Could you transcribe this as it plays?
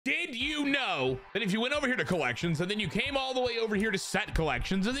know that if you went over here to collections and then you came all the way over here to set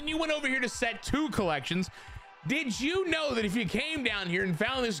collections and then you went over here to set 2 collections, did you know that if you came down here and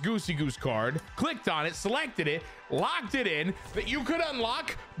found this Goosey Goose card, clicked on it, selected it, locked it in, that you could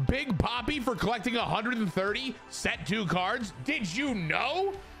unlock Big Poppy for collecting 130 set 2 cards? Did you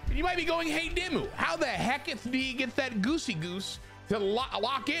know? You might be going, hey Dimmu, how the heck do you get that Goosey Goose to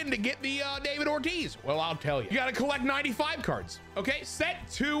lock in to get the David Ortiz? Well, I'll tell you. You got to collect 95 cards. Okay, set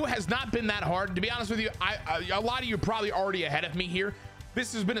 2 has not been that hard. To be honest with you, a lot of you are probably already ahead of me here.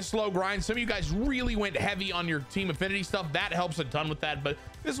 This has been a slow grind. Some of you guys really went heavy on your team affinity stuff. That helps a ton with that, but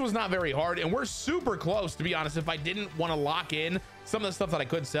this was not very hard. And we're super close, to be honest, if I didn't want to lock in some of the stuff that I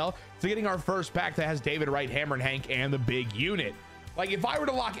could sell, to getting our first pack that has David Wright, Hammer and Hank, and the big unit. Like if I were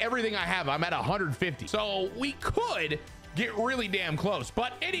to lock everything I have, I'm at 150. So we could get really damn close.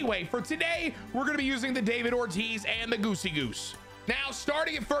 But anyway, for today, we're going to be using the David Ortiz and the Goosey Goose. Now,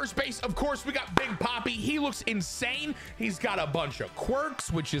 starting at first base, of course, we got Big Poppy. He looks insane. He's got a bunch of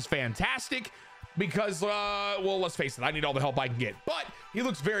quirks, which is fantastic because, well, let's face it, I need all the help I can get. But he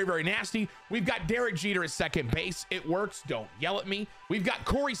looks very, very nasty. We've got Derek Jeter at second base. It works. Don't yell at me. We've got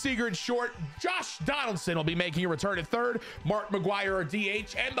Corey Seager at short. Josh Donaldson will be making a return at third. Mark McGuire, our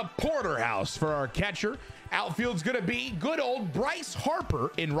DH, and the Porterhouse for our catcher. Outfield's going to be good old Bryce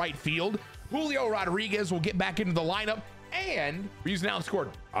Harper in right field. Julio Rodriguez will get back into the lineup. And we're using Alex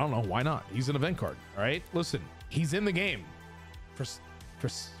Gordon. I don't know why not. He's an event card. All right, listen, he's in the game for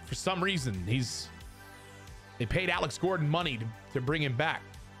some reason. They paid Alex Gordon money to bring him back.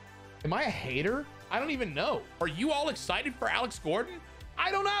 Am I a hater? I don't even know. Are you all excited for Alex Gordon?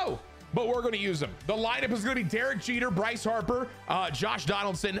 I don't know, but we're going to use him. The lineup is going to be Derek Jeter, Bryce Harper, Josh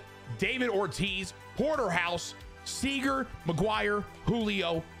Donaldson, David Ortiz, Porterhouse, Seager, McGuire,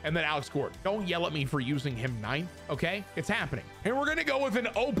 Julio, and then Alex Gordon. Don't yell at me for using him 9th, okay? It's happening. And we're gonna go with an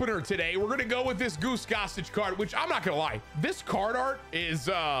opener today. We're gonna go with this Goose Gossage card, which I'm not gonna lie, this card art is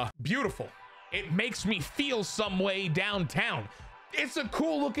beautiful. It makes me feel some way downtown. It's a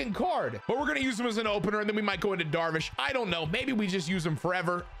cool looking card, but we're gonna use him as an opener and then we might go into Darvish. I don't know, maybe we just use him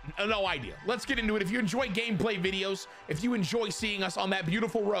forever. No idea. Let's get into it. If you enjoy gameplay videos, if you enjoy seeing us on that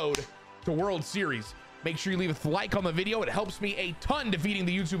beautiful road to World Series, make sure you leave a like on the video. It helps me a ton defeating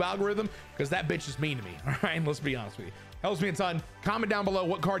the YouTube algorithm because that bitch is mean to me. All right, let's be honest with you. Helps me a ton. Comment down below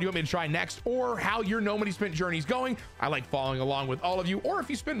what card you want me to try next or how your no money spent journey is going. I like following along with all of you. Or if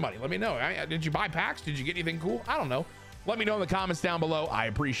you spend money, let me know. Did you buy packs? Did you get anything cool? I don't know. Let me know in the comments down below. I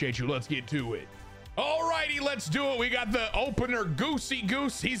appreciate you. Let's get to it. All righty, let's do it. We got the opener Goosey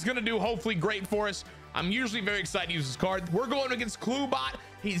Goose. He's going to do hopefully great for us. I'm usually very excited to use this card. We're going against Cluebot.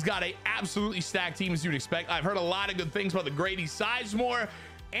 He's got a absolutely stacked team as you'd expect. I've heard a lot of good things about the Grady Sizemore,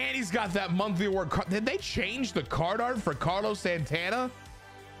 and he's got that monthly award card. Did they change the card art for Carlos Santana?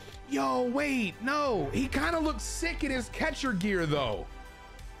 Yo, wait, no. He kind of looks sick in his catcher gear though.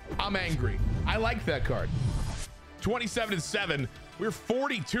 I'm angry. I like that card. 27-7. We're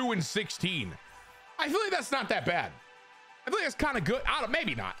 42-16. I feel like that's not that bad. I feel like that's kind of good.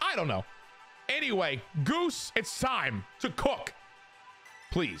 Maybe not. I don't know. Anyway, Goose, it's time to cook.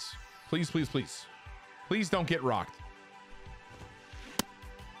 Please, please, please, please. Please don't get rocked.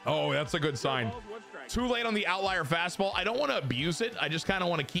 Oh, that's a good sign. Too late on the outlier fastball. I don't want to abuse it. I just kind of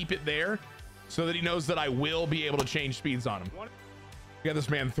want to keep it there so that he knows that I will be able to change speeds on him. We got this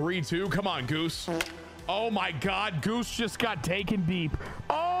man 3-2. Come on, Goose. Oh my God, Goose just got taken deep.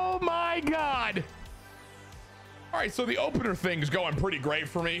 Oh my God. All right, so the opener thing's going pretty great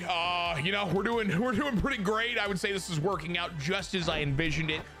for me. You know, we're doing pretty great. I would say this is working out just as I envisioned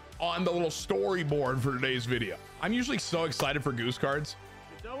it on the little storyboard for today's video. I'm usually so excited for Goose cards,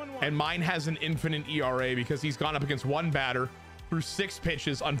 and mine has an infinite ERA because he's gone up against one batter through 6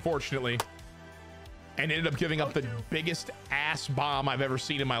 pitches, unfortunately, and ended up giving up the biggest ass bomb I've ever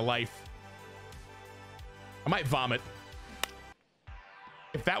seen in my life. I might vomit.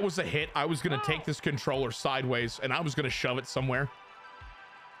 If that was a hit, I was going to take this controller sideways and I was going to shove it somewhere.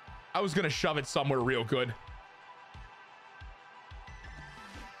 I was going to shove it somewhere real good.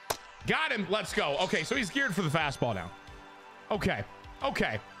 Got him. Let's go. Okay, so he's geared for the fastball now. Okay.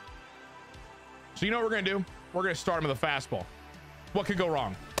 Okay. So you know what we're going to do? We're going to start him with a fastball. What could go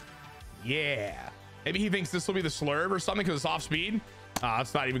wrong? Yeah. Maybe he thinks this will be the slurve or something because it's off speed.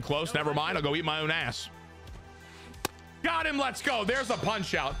 It's not even close. Never mind. I'll go eat my own ass. Got him. Let's go. There's a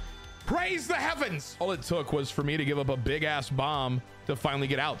punch out. Praise the heavens. All it took was for me to give up a big ass bomb to finally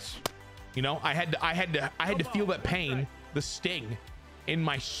get outs. You know, I had to feel that pain, the sting in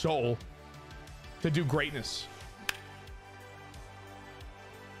my soul to do greatness.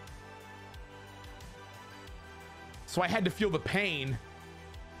 So I had to feel the pain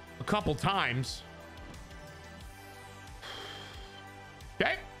a couple times.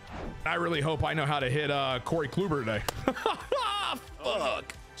 Okay. I really hope I know how to hit Corey Kluber today.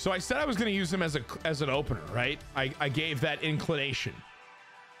 Fuck. So I said I was going to use him as an opener, right? I gave that inclination.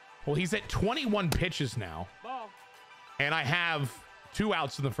 Well, he's at 21 pitches now, and I have 2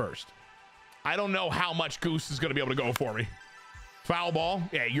 outs in the first. I don't know how much Goose is going to be able to go for me. Foul ball.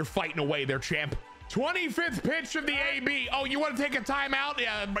 Yeah, you're fighting away there, champ. 25th pitch of the AB. Oh, you want to take a timeout?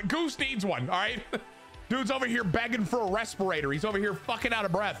 Yeah, but Goose needs one, all right? Dude's over here begging for a respirator. He's over here fucking out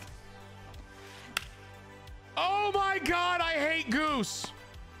of breath. Oh my God, I hate Goose.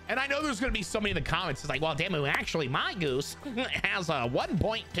 And I know there's going to be somebody in the comments that's like, well, Dimmu, actually, my Goose has a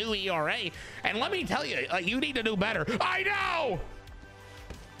 1.2 ERA. And let me tell you, you need to do better. I know.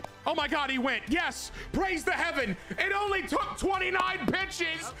 Oh my God, he went. Yes, praise the heaven. It only took 29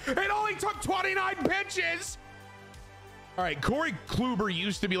 pitches. It only took 29 pitches. All right, Corey Kluber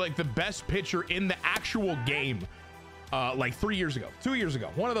used to be like the best pitcher in the actual game like 3 years ago, 2 years ago.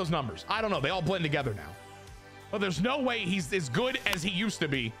 One of those numbers. I don't know. They all blend together now. But there's no way he's as good as he used to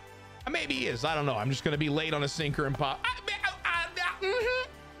be. Maybe he is. I don't know. I'm just going to be late on a sinker and pop.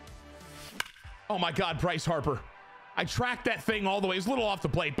 Oh my God, Bryce Harper. I tracked that thing all the way. It's a little off the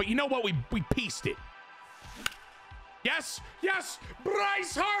plate, but you know what? We pieced it. Yes, yes,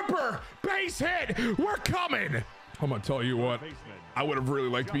 Bryce Harper, base hit. We're coming. I'm gonna tell you what, I would have really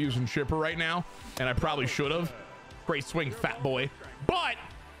liked to be using Chipper right now, and I probably should have. Great swing, fat boy. But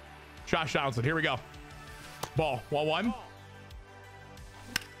Josh Donaldson, here we go. Ball, 1-1.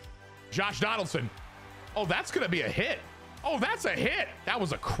 Josh Donaldson. Oh, that's gonna be a hit. Oh, that's a hit. That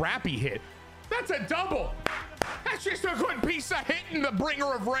was a crappy hit. That's a double. That's just a good piece of hitting, the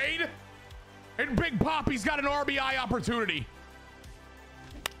bringer of rain. And Big Poppy's got an RBI opportunity.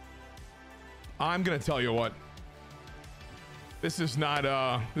 I'm gonna tell you what. This is not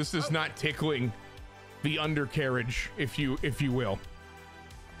tickling the undercarriage, if you will.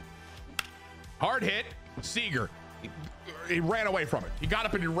 Hard hit, Seager. He ran away from it. He got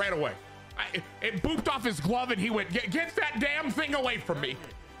up and he ran away. It booped off his glove and he went, get that damn thing away from me.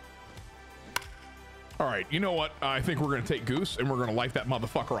 All right, you know what? I think we're gonna take Goose and we're gonna light that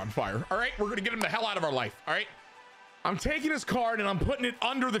motherfucker on fire. All right, we're gonna get him the hell out of our life. All right, I'm taking his card and I'm putting it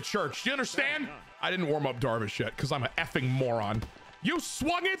under the church. Do you understand? I didn't warm up Darvish yet because I'm an effing moron. You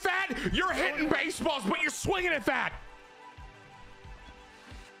swung at that? You're hitting baseballs, but you're swinging at that.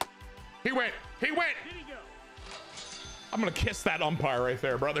 He went. I'm gonna kiss that umpire right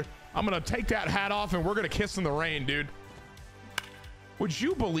there, brother. I'm gonna take that hat off and we're gonna kiss in the rain, dude. Would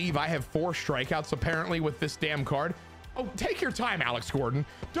you believe I have 4 strikeouts apparently with this damn card? Oh, take your time, Alex Gordon.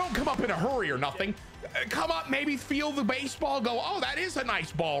 Don't come up in a hurry or nothing. Come up, maybe feel the baseball, go, oh, that is a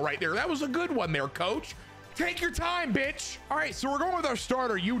nice ball right there. That was a good one there, coach. Take your time, bitch. All right, so we're going with our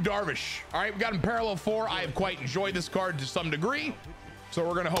starter, Yu Darvish. All right, we got him parallel 4. I have quite enjoyed this card to some degree, so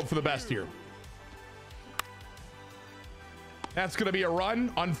we're gonna hope for the best here. That's gonna be a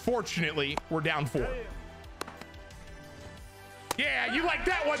run. Unfortunately, we're down 4. Yeah, you like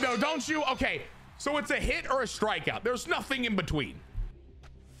that one though, don't you? Okay, so it's a hit or a strikeout. There's nothing in between.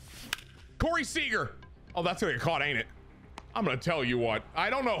 Corey Seager. Oh, that's gonna get caught, ain't it? I'm gonna tell you what. I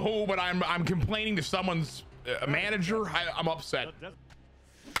don't know who, but I'm complaining to someone's manager. I'm upset.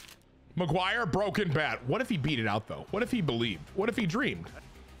 McGuire, broken bat. What if he beat it out though? What if he believed? What if he dreamed?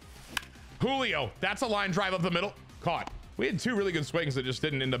 Julio, that's a line drive up the middle. Caught. We had 2 really good swings that just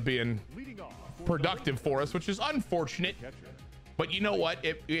didn't end up being productive for us, which is unfortunate. But you know what?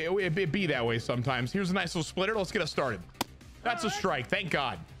 It be that way sometimes. Here's a nice little splitter. Let's get us started. That's a strike. Thank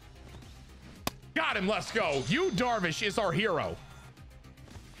God. Got him. Let's go. Yu Darvish is our hero.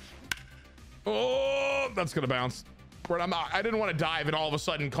 Oh, that's going to bounce. I didn't want to dive and all of a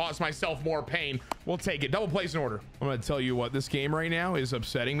sudden cause myself more pain. We'll take it. Double plays in order. I'm going to tell you what, this game right now is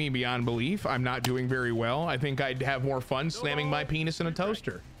upsetting me beyond belief. I'm not doing very well. I think I'd have more fun slamming my penis in a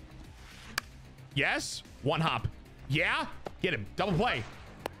toaster. Yes. 1 hop. Yeah. Get him. Double play.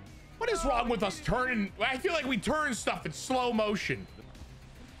 What is wrong with us turning? I feel like we turn stuff in slow motion.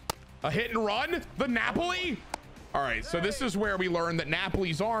 A hit and run. The Napoli. All right. So this is where we learn that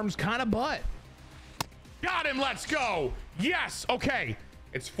Napoli's arms kind of butt. Got him. Let's go. Yes. Okay.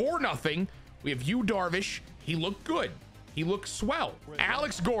 It's 4-0. We have Yu Darvish. He looked good. He looked swell.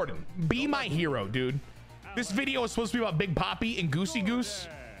 Alex Gordon, be my hero, dude. This video is supposed to be about Big Poppy and Goosey Goose,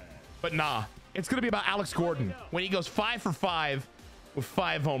 but nah. It's going to be about Alex Gordon when he goes 5 for 5 with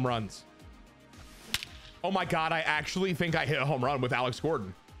 5 home runs. Oh my God. I actually think I hit a home run with Alex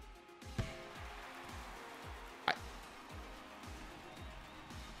Gordon.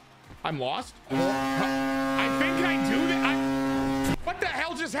 I'm lost. I think I do that. What the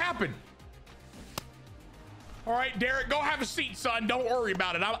hell just happened? All right, Derek, go have a seat, son. Don't worry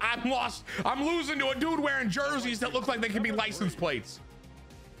about it. I'm lost. I'm losing to a dude wearing jerseys that look like they could be license plates.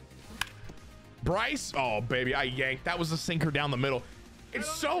 Bryce, oh baby, I yanked. That was a sinker down the middle. It's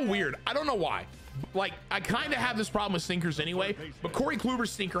so weird. I don't know why. Like, I kind of have this problem with sinkers anyway, but Corey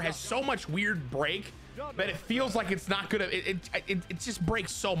Kluber's sinker has so much weird break that it feels like it's not gonna. It just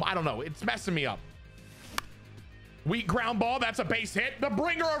breaks so much. I don't know. It's messing me up. Weak ground ball. That's a base hit. The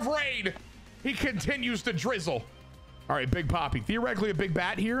bringer of rain. He continues to drizzle. All right, Big Poppy. Theoretically, a big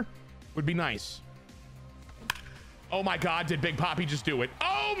bat here would be nice. Oh my God, did Big Poppy just do it?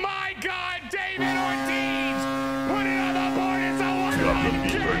 Oh my God, David Ortiz! Put it on the board, it's a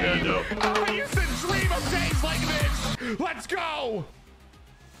 1-1 game! Oh, I used to dream of days like this! Let's go!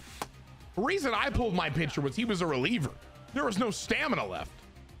 The reason I pulled my pitcher was he was a reliever. There was no stamina left.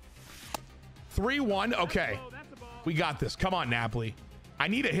 3-1, okay. We got this, come on, Napoli. I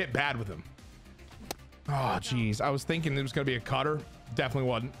need to hit bad with him. Oh, geez, I was thinking it was gonna be a cutter. Definitely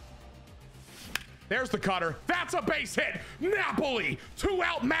wasn't. There's the cutter. That's a base hit. Napoli. 2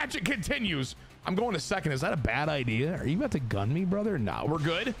 out. Magic continues. I'm going to second. Is that a bad idea? Are you about to gun me, brother? No, we're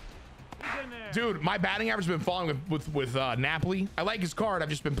good. Dude, my batting average has been falling with Napoli. I like his card. I've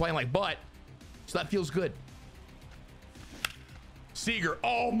just been playing like butt. So that feels good. Seager.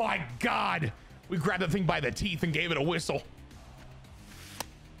 Oh, my God. We grabbed the thing by the teeth and gave it a whistle.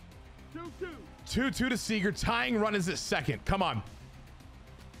 2-2 to Seager. Tying run is at second. Come on.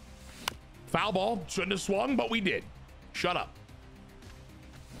 Foul ball. Shouldn't have swung, but we did. Shut up.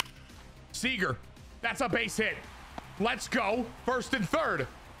 Seager. That's a base hit. Let's go. First and third.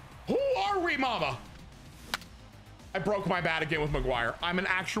 Who are we, mama? I broke my bat again with McGuire. I'm an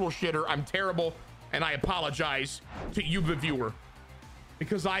actual shitter. I'm terrible. And I apologize to you, the viewer,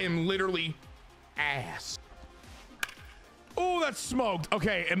 because I am literally ass. Oh, that's smoked.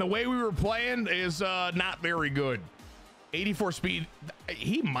 Okay. And the way we were playing is not very good. 84 speed.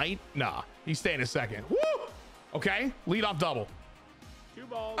 He might. Nah, he's staying a second. Woo! Okay, lead off double.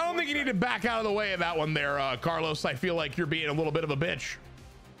 I don't think you need to back out of the way of that one there, Carlos. I feel like you're being a little bit of a bitch.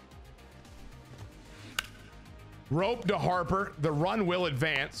 Rope to Harper. The run will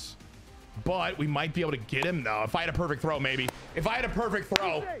advance, but we might be able to get him. No, if I had a perfect throw, maybe. If I had a perfect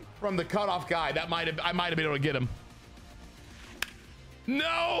throw from the cutoff guy, I might have been able to get him.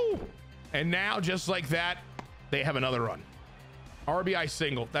 No! And now, just like that, they have another run. RBI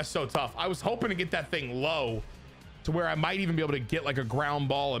single. That's so tough. I was hoping to get that thing low to where I might even be able to get like a ground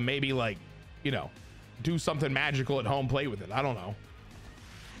ball and maybe, like, you know, do something magical at home plate with it. I don't know.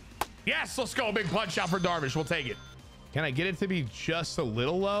 Yes, let's go. Big punch out for Darvish. We'll take it. Can I get it to be just a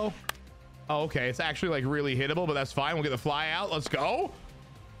little low? Oh, okay. It's actually like really hittable, but that's fine. We'll get the fly out. Let's go.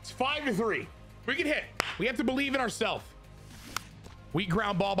 It's 5-3. We can hit. We have to believe in ourselves. Weak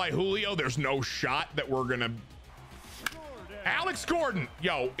ground ball by Julio. There's no shot that we're going to. Alex Gordon.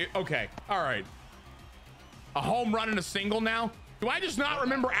 Yo, okay. All right. A home run and a single now. Do I just not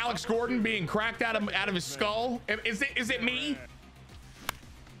remember Alex Gordon being cracked out of his skull? Is it me?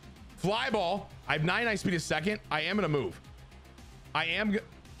 Fly ball. I have 99 speed a second. I am going to move. I am.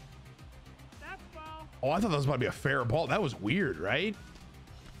 Oh, I thought that was about to be a fair ball. That was weird, right?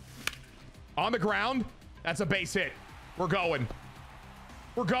 On the ground. That's a base hit. We're going.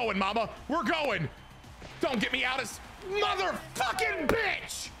 We're going, mama. We're going. Don't get me out of motherfucking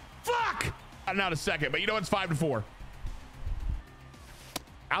bitch. Fuck. I'm out a second, but you know it's 5-4.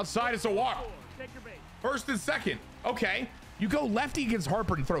 Outside, it's a walk. First and second. Okay. You go lefty against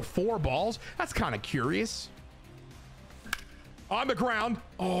Harper and throw 4 balls. That's kind of curious. On the ground.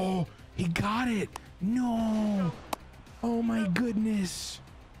 Oh, he got it. No. Oh my goodness.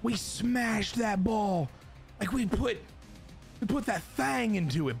 We smashed that ball. Like we put that thing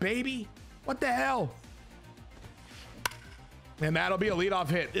into it, baby. What the hell? And that'll be a leadoff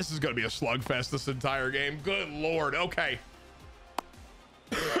hit. This is going to be a slugfest this entire game. Good Lord. Okay.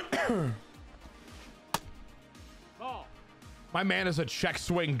 My man is a check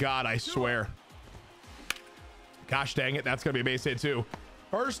swing god, I swear. Gosh dang it. That's going to be a base hit too.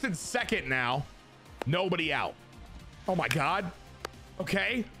 First and second now. Nobody out. Oh my God.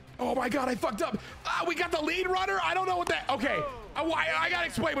 Okay. Oh my God, I fucked up. We got the lead runner. I don't know what that. Okay. I got to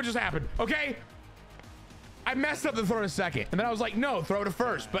explain what just happened. Okay. I messed up the throw to second. And then I was like, no, throw to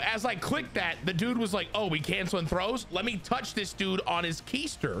first. But as I clicked that, the dude was like, oh, we canceling throws. Let me touch this dude on his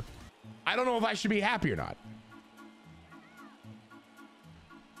keister. I don't know if I should be happy or not.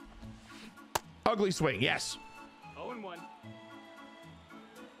 Ugly swing. Yes. 0-1.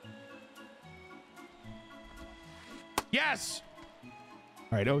 Yes.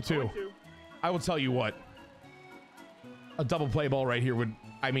 All right. 0-2. I will tell you what. A double play ball right here would,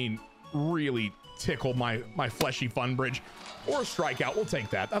 I mean, really tickle my fleshy fun bridge. Or a strikeout. We'll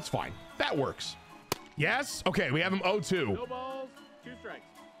take that. That's fine. That works. Yes. Okay, we have him 0-2. No balls, 2 strikes.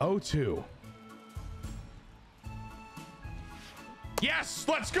 0-2. Yes,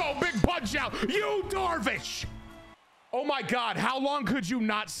 let's go. Big punch out. You Darvish. Oh my God. How long could you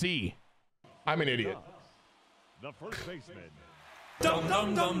not see? I'm an idiot. The first baseman. Dum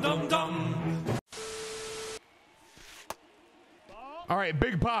dum dum dum dum. All right,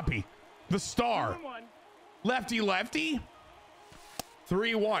 Big Poppy, the star. 1-1. Lefty, lefty.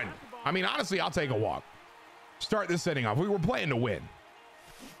 3-1. I mean, honestly, I'll take a walk. Start this inning off. We were playing to win.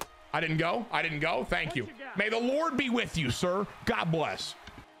 I didn't go. I didn't go. Thank you. May the Lord be with you, sir. God bless.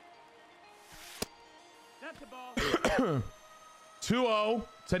 That's the ball. 2-0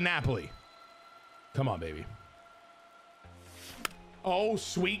 to Napoli. Come on, baby. Oh,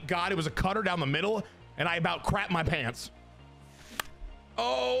 sweet God. It was a cutter down the middle, and I about crapped my pants.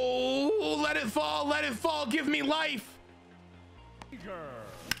 Oh, let it fall. Let it fall. Give me life.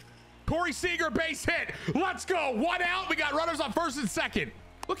 Corey Seager, base hit. Let's go. 1 out. We got runners on first and second.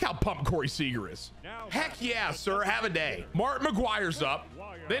 Look how pumped Corey Seager is. Heck yeah, sir. Have a day. Martin McGuire's up.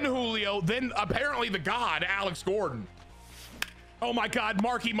 Then Julio. Then apparently the god, Alex Gordon. Oh, my God.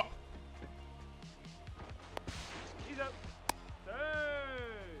 Marky. He's up. Hey.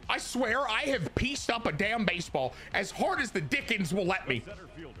 I swear I have pieced up a damn baseball as hard as the Dickens will let me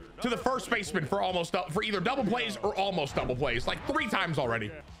to the first baseman for either double plays or almost double plays, like 3 times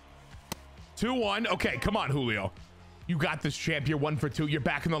already. 2-1. Okay, come on, Julio. You got this, champ. You're 1 for 2. You're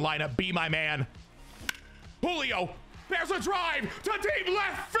back in the lineup. Be my man. Julio, there's a drive to deep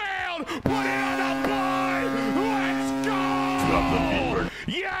left field. Put it on the board. Let's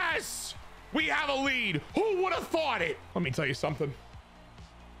go. Yes, we have a lead. Who would have thought it? Let me tell you something.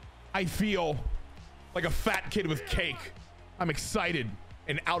 I feel like a fat kid with cake. I'm excited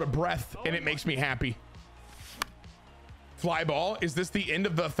and out of breath, and it makes me happy. Fly ball. Is this the end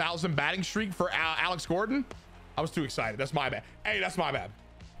of the 1,000 batting streak for Alex Gordon? I was too excited. That's my bad. Hey, that's my bad.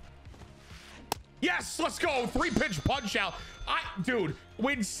 Yes, let's go. 3-pitch punch out. Dude,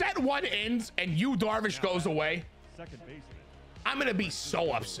 when set 1 ends and you Darvish goes away, I'm going to be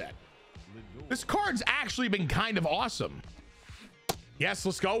so upset. This card's actually been kind of awesome. Yes,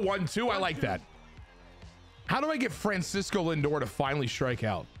 let's go. 1-2. I like that. How do I get Francisco Lindor to finally strike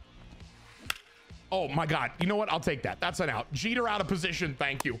out? Oh my God. You know what? I'll take that. That's an out. Jeter out of position.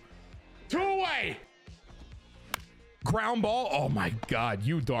 Thank you. 2 away. Ground ball. Oh my God.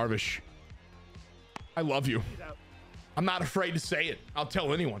 You Darvish. I love you. I'm not afraid to say it. I'll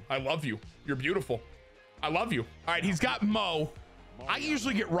tell anyone. I love you. You're beautiful. I love you. All right. He's got Mo. I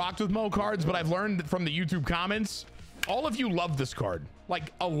usually get rocked with Mo cards, but I've learned from the YouTube comments, all of you love this card,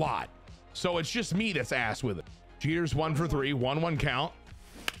 like a lot. So it's just me that's ass with it. Jeter's 1 for 3, 1-1 count.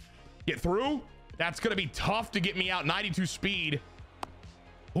 Get through. That's going to be tough to get me out. 92 speed.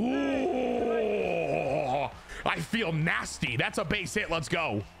 Ooh, I feel nasty. That's a base hit. Let's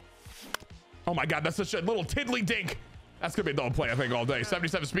go. Oh my God. That's such a little tiddly dink. That's going to be a double play, I think, all day.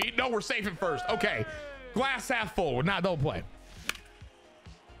 77 speed. No, we're safe at first. Okay. Glass half full. Nah, double play.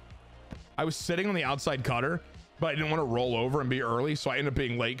 I was sitting on the outside cutter, but I didn't want to roll over and be early, so I ended up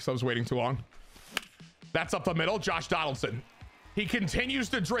being late because I was waiting too long. That's up the middle. Josh Donaldson. He continues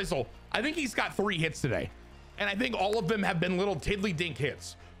to drizzle. I think he's got 3 hits today, and I think all of them have been little tiddly dink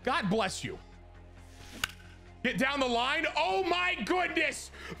hits. God bless you. Get down the line. Oh my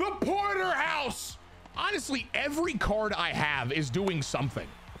goodness. The Porterhouse. Honestly, every card I have is doing something.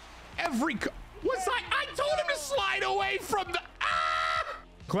 I told him to slide away from the...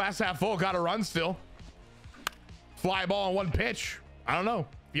 Glass half full. Got to run still. Fly ball on 1 pitch. I don't know.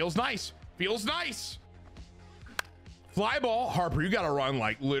 Feels nice. Feels nice. Fly ball. Harper, you got to run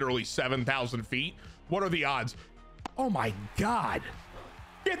like literally 7,000 feet. What are the odds? Oh my God.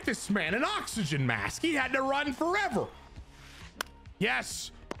 Get this man an oxygen mask. He had to run forever.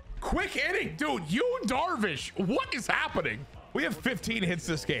 Yes. Quick inning. Dude, you Darvish. What is happening? We have 15 hits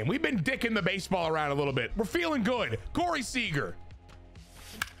this game. We've been dicking the baseball around a little bit. We're feeling good. Corey Seager.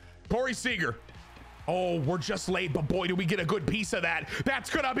 Corey Seager. Oh, we're just late, but boy, do we get a good piece of that. That's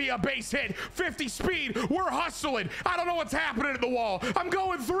gonna be a base hit. 50 speed. We're hustling. I don't know what's happening at the wall. I'm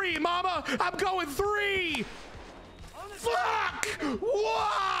going 3, mama. I'm going 3. Fuck!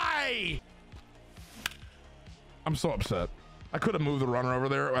 Why? I'm so upset. I could have moved the runner over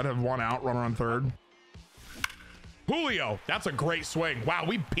there. I'd have 1 out, runner on 3rd. Julio. That's a great swing. Wow,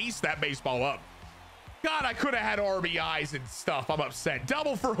 we pieced that baseball up. God, I could have had RBIs and stuff. I'm upset.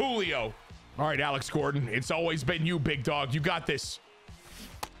 Double for Julio. All right, Alex Gordon. It's always been you, big dog. You got this.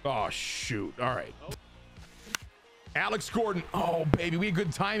 Oh, shoot. All right. Alex Gordon. Oh, baby, we had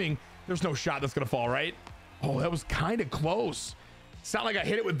good timing. There's no shot that's going to fall, right? Oh, that was kind of close. Sound like I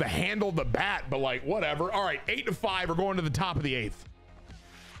hit it with the handle of the bat, but like, whatever. All right, 8-5. We're going to the top of the 8th.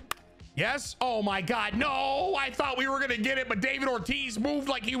 Yes? Oh my God, no! I thought we were gonna get it, but David Ortiz moved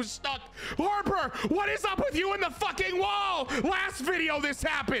like he was stuck. Harper, what is up with you in the fucking wall? Last video this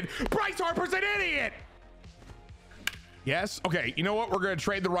happened. Bryce Harper's an idiot. Yes? Okay, you know what? We're gonna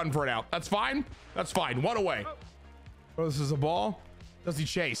trade the run for it out. That's fine. That's fine. One away. Oh, this is a ball. Does he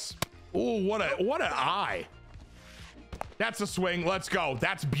chase? Oh, what an eye. That's a swing. Let's go.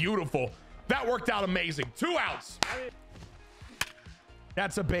 That's beautiful. That worked out amazing. 2 outs.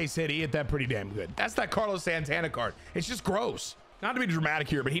 That's a base hit. He hit that pretty damn good. That's that Carlos Santana card. It's just gross. Not to be dramatic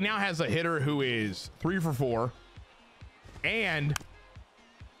here, but he now has a hitter who is 3 for 4. And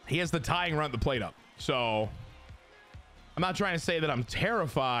he has the tying run at the plate up. So I'm not trying to say that I'm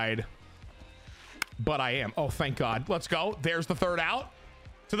terrified, but I am. Oh, thank God. Let's go. There's the 3rd out.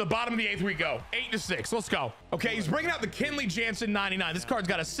 To the bottom of the 8th we go. 8-6. Let's go. Okay, he's bringing out the Kenley Jansen 99. This card's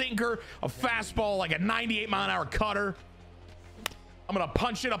got a sinker, a fastball, like a 98-mile-an-hour cutter. I'm gonna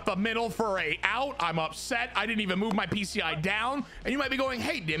punch it up the middle for a out. I'm upset. I didn't even move my PCI down. And you might be going,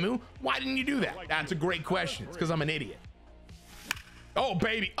 hey, Dimmu, why didn't you do that? That's a great question. It's because I'm an idiot. Oh,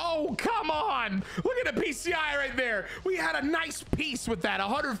 baby. Oh, come on. Look at the PCI right there. We had a nice piece with that.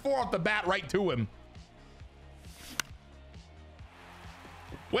 104 off the bat right to him.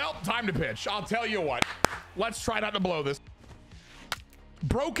 Well, time to pitch. I'll tell you what. Let's try not to blow this.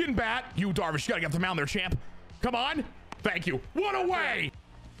 Broken bat. You, Darvish, you gotta get the mound there, champ. Come on. Thank you. One away.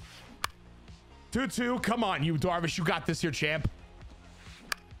 2-2. Come on, you, Darvish. You got this here, champ.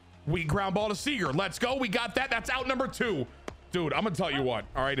 We ground ball to Seager. Let's go. We got that. That's out number 2. Dude, I'm gonna tell you what.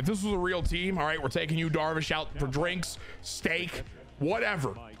 All right, if this was a real team, all right, we're taking you, Darvish, out for drinks, steak, whatever.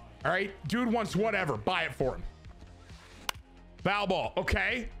 All right, dude wants whatever. Buy it for him. Foul ball.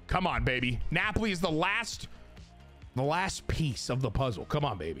 Okay. Come on, baby. Napoli is the last piece of the puzzle. Come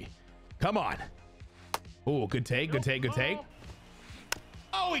on, baby. Come on. Oh, good take. Good take. Good take.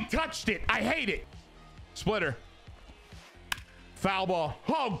 Oh, he touched it. I hate it. Splitter. Foul ball.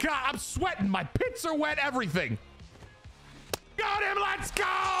 Oh, God. I'm sweating. My pits are wet. Everything. Got him. Let's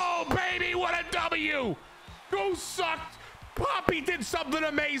go, baby. What a W. Goose sucked. Poppy did something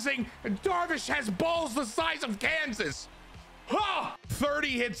amazing. And Darvish has balls the size of Kansas. Huh. 30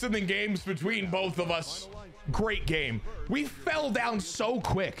 hits in the games between both of us. Great game. We fell down so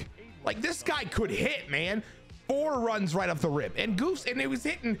quick. Like, this guy could hit, man. 4 runs right off the rip. And Goose, and he was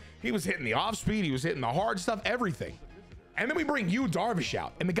hitting the off speed. He was hitting the hard stuff, everything. And then we bring you, Darvish,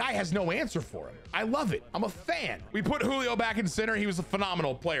 out, and the guy has no answer for him. I love it. I'm a fan. We put Julio back in center. He was a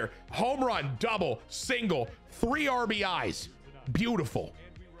phenomenal player. Home run, double, single, 3 RBIs. Beautiful.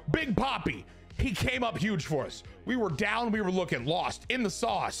 Big Poppy. He came up huge for us. We were down. We were looking lost in the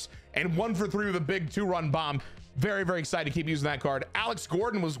sauce. And 1 for 3 with a big 2-run bomb. Very, very excited to keep using that card. Alex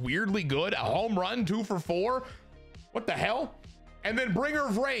Gordon was weirdly good. A home run, 2 for 4. What the hell? And then Bringer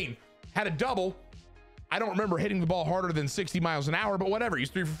of Rain had a double. I don't remember hitting the ball harder than 60 miles an hour, but whatever. He's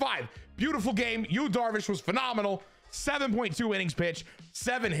 3 for 5. Beautiful game. You, Darvish, was phenomenal. 7.2 innings pitch,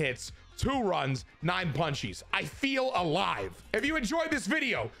 7 hits, 2 runs, 9 punchies. I feel alive. If you enjoyed this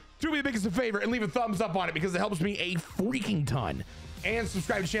video, do me the biggest favor and leave a thumbs up on it because it helps me a freaking ton. And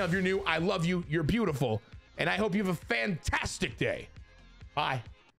subscribe to the channel if you're new. I love you. You're beautiful. And I hope you have a fantastic day. Bye.